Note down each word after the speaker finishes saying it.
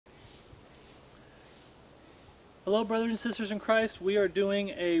Hello, brothers and sisters in Christ. We are doing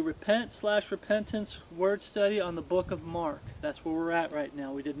a repentance word study on the book of Mark. That's where we're at right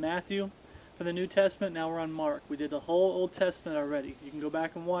now. We did Matthew for the New Testament, now we're on Mark. We did the whole Old Testament already. You can go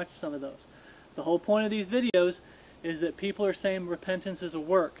back and watch some of those. The whole point of these videos is that people are saying repentance is a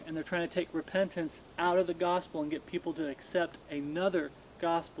work, and they're trying to take repentance out of the gospel and get people to accept another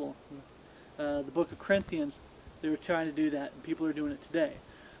gospel. The book of Corinthians, they were trying to do that, and people are doing it today.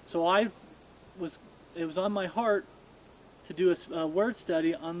 So it was on my heart to do a word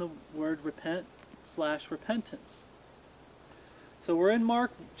study on the word repent/repentance. So we're in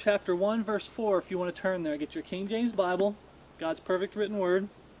Mark chapter 1 verse 4 if you want to turn there. Get your King James Bible, God's perfect written word.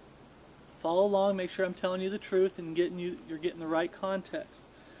 Follow along, make sure I'm telling you the truth and you're getting the right context.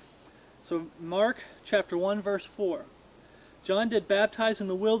 So Mark chapter 1 verse 4. John did baptize in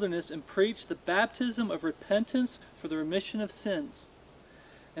the wilderness and preached the baptism of repentance for the remission of sins.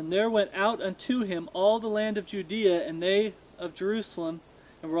 And there went out unto him all the land of Judea, and they of Jerusalem,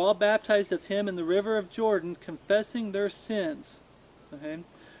 and were all baptized of him in the river of Jordan, confessing their sins. Okay?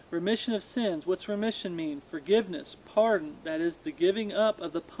 Remission of sins. What's remission mean? Forgiveness, pardon. That is the giving up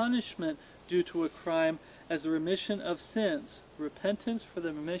of the punishment due to a crime as the remission of sins. Repentance for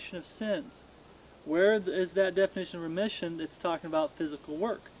the remission of sins. Where is that definition of remission? It's talking about physical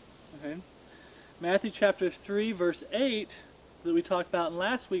work. Okay? Matthew chapter 3 verse 8 that we talked about in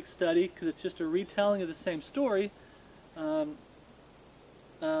last week's study, because it's just a retelling of the same story. John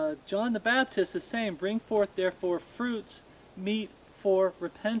the Baptist is saying, bring forth therefore fruits meet for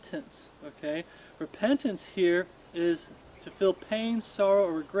repentance. Okay? Repentance here is to feel pain, sorrow,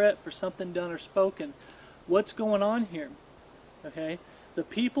 or regret for something done or spoken. What's going on here? Okay? The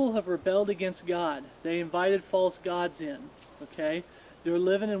people have rebelled against God. They invited false gods in. Okay? They're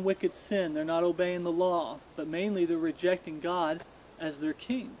living in wicked sin. They're not obeying the law. But mainly they're rejecting God as their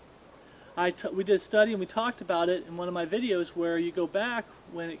king. We did a study and we talked about it in one of my videos where you go back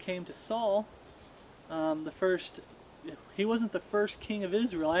when it came to Saul. He wasn't the first king of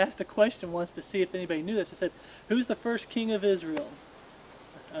Israel. I asked a question once to see if anybody knew this. I said, who's the first king of Israel?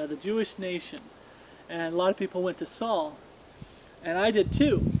 The Jewish nation. And a lot of people went to Saul. And I did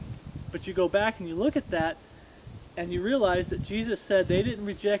too. But you go back and you look at that, and you realize that Jesus said they didn't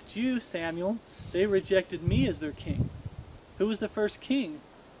reject you, Samuel. They rejected me as their king. Who was the first king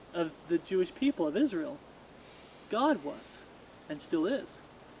of the Jewish people of Israel? God was, and still is.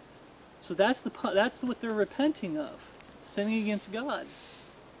 So that's what they're repenting of, sinning against God.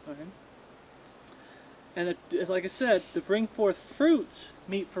 Okay? And like I said, to bring forth fruits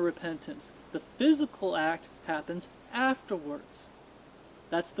meet for repentance. The physical act happens afterwards.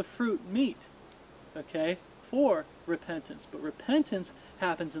 That's the fruit meet. Okay? For repentance. But repentance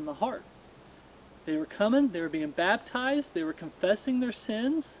happens in the heart. They were coming, they were being baptized, they were confessing their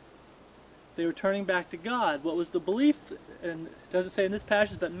sins, they were turning back to God. What was the belief? And it doesn't say in this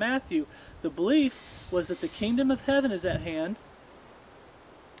passage, but Matthew, the belief was that the kingdom of heaven is at hand.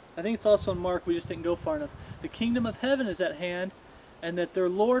 I think it's also in Mark, we just didn't go far enough. The kingdom of heaven is at hand, and that their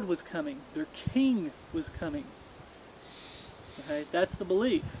Lord was coming, their king was coming. Okay, that's the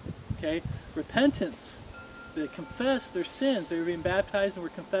belief. Okay, repentance. They confess their sins. They were being baptized and were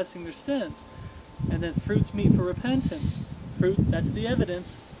confessing their sins. And then fruits meet for repentance. Fruit, that's the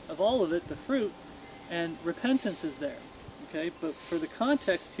evidence of all of it, the fruit. And repentance is there. Okay, but for the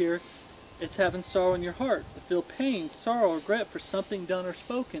context here, it's having sorrow in your heart. To feel pain, sorrow, regret for something done or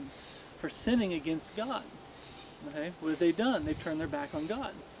spoken. For sinning against God. Okay, what have they done? They've turned their back on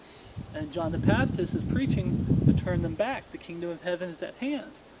God. And John the Baptist is preaching to turn them back. The kingdom of heaven is at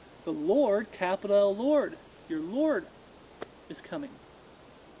hand. The Lord, capital L Lord, your Lord is coming.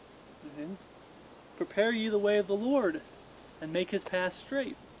 Okay? Prepare ye the way of the Lord and make his path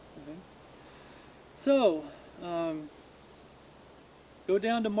straight. Okay? So, go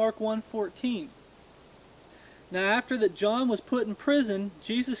down to Mark 1:14. Now after that John was put in prison,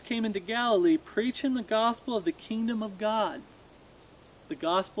 Jesus came into Galilee preaching the gospel of the kingdom of God. The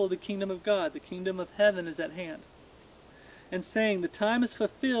gospel of the kingdom of God. The kingdom of heaven is at hand. And saying, the time is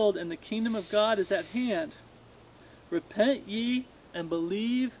fulfilled and the kingdom of God is at hand. Repent ye and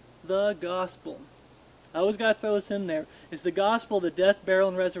believe the gospel. I always got to throw this in there. Is the gospel the death, burial,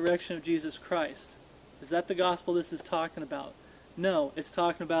 and resurrection of Jesus Christ? Is that the gospel this is talking about? No, it's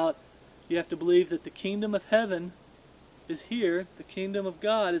talking about you have to believe that the kingdom of heaven is here. The kingdom of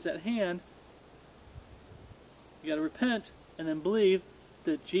God is at hand. You got to repent and then believe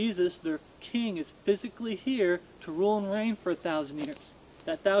that Jesus, their king, is physically here to rule and reign for 1,000 years.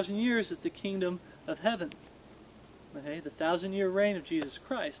 That 1,000 years is the kingdom of heaven. Okay? The 1,000-year reign of Jesus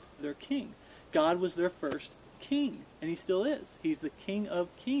Christ, their king. God was their first king, and he still is. He's the King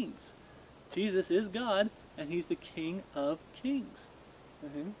of kings. Jesus is God, and he's the King of Kings.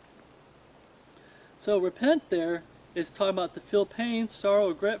 So repent there is talking about to feel pain, sorrow,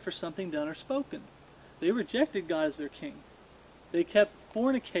 regret for something done or spoken. They rejected God as their king. They kept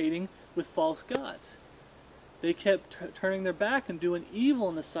fornicating with false gods. They kept turning their back and doing evil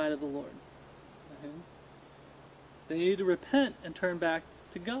in the sight of the Lord. They needed to repent and turn back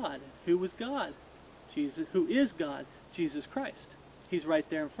to God. Who was God? Jesus. Who is God? Jesus Christ. He's right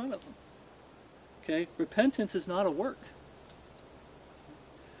there in front of them. Okay? Repentance is not a work.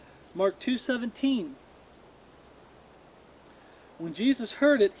 Mark 2:17. When Jesus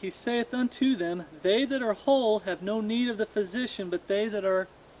heard it, he saith unto them, They that are whole have no need of the physician, but they that are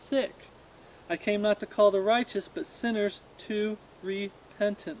sick. I came not to call the righteous, but sinners to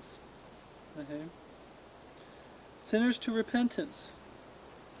repentance. Sinners to repentance.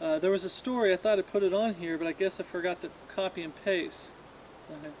 There was a story, I thought I put it on here, but I guess I forgot to copy and paste.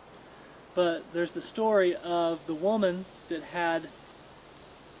 But there's the story of the woman that had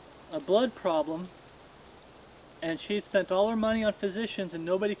a blood problem, and she had spent all her money on physicians and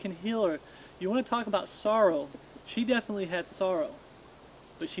nobody can heal her. You want to talk about sorrow? She definitely had sorrow.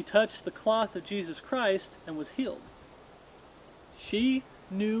 But she touched the cloth of Jesus Christ and was healed. She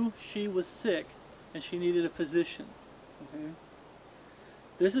knew she was sick and she needed a physician.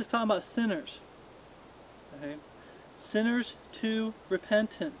 This is talking about sinners. Sinners to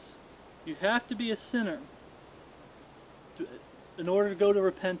repentance. You have to be a sinner in order to go to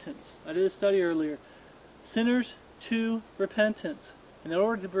repentance. I did a study earlier. Sinners to repentance. In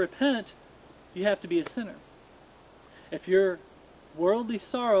order to repent, you have to be a sinner. If you're worldly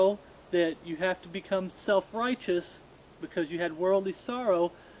sorrow, that you have to become self-righteous because you had worldly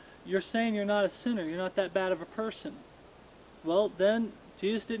sorrow, you're saying you're not a sinner, you're not that bad of a person. Well, then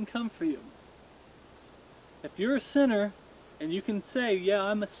Jesus didn't come for you. If you're a sinner and you can say, yeah,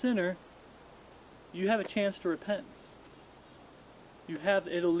 I'm a sinner, you have a chance to repent.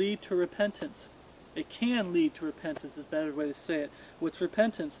 It'll lead to repentance. It can lead to repentance is a better way to say it. What's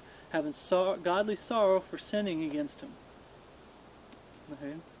repentance? Having godly sorrow for sinning against Him.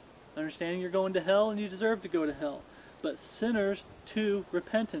 Understanding you're going to hell and you deserve to go to hell. But sinners to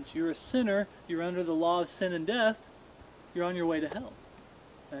repentance. You're a sinner, you're under the law of sin and death, you're on your way to hell.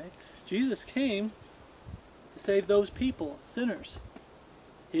 Jesus came to save those people, sinners.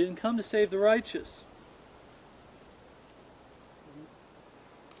 He didn't come to save the righteous.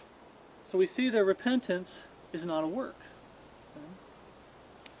 So we see that repentance is not a work.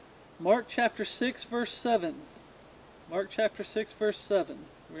 Mark chapter 6 verse 7. Mark chapter 6 verse 7.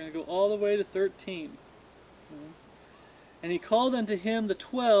 We're going to go all the way to 13. And he called unto him the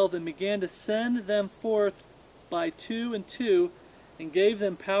 12 and began to send them forth by 2 and 2 and gave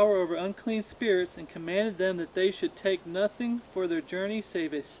them power over unclean spirits and commanded them that they should take nothing for their journey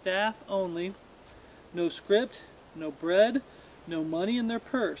save a staff only, no script, no bread, no money in their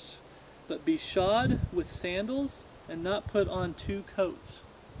purse, but be shod with sandals and not put on 2 coats.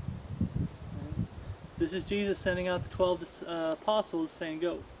 This is Jesus sending out the 12 apostles saying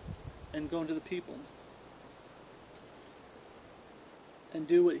go and go into the people and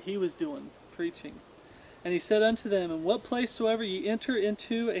do what he was doing, preaching. And he said unto them, In what place soever ye enter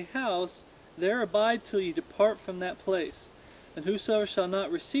into a house, there abide till ye depart from that place. And whosoever shall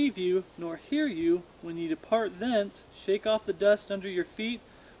not receive you, nor hear you, when ye depart thence, shake off the dust under your feet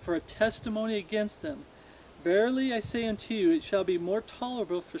for a testimony against them. Verily I say unto you, it shall be more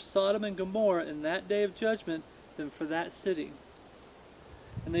tolerable for Sodom and Gomorrah in that day of judgment than for that city.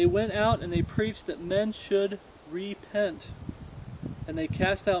 And they went out and they preached that men should repent. And they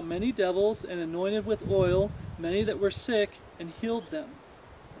cast out many devils and anointed with oil many that were sick and healed them.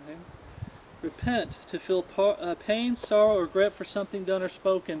 Repent, to feel pain, sorrow, or regret for something done or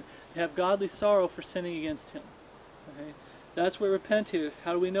spoken, to have godly sorrow for sinning against Him. That's what repent here.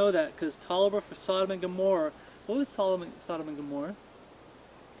 How do we know that? Because tolerable for Sodom and Gomorrah. What was Sodom and Gomorrah?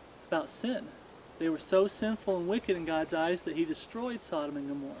 It's about sin. They were so sinful and wicked in God's eyes that He destroyed Sodom and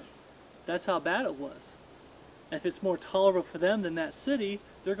Gomorrah. That's how bad it was. And if it's more tolerable for them than that city,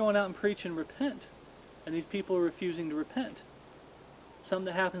 they're going out and preaching repent. And these people are refusing to repent. Something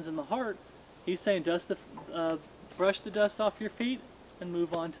that happens in the heart, He's saying brush the dust off your feet and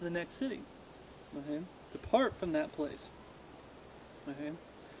move on to the next city. Depart from that place.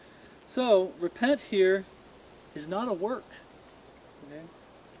 So, repent here is not a work.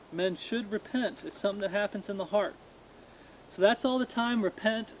 Men should repent. It's something that happens in the heart. So that's all the time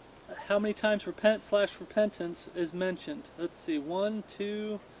repent. How many times repent/repentance is mentioned? Let's see, 1,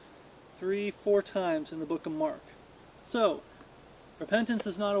 2, 3, 4 times in the book of Mark. So, repentance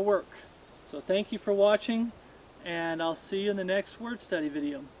is not a work. So thank you for watching, and I'll see you in the next word study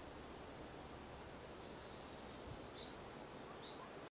video.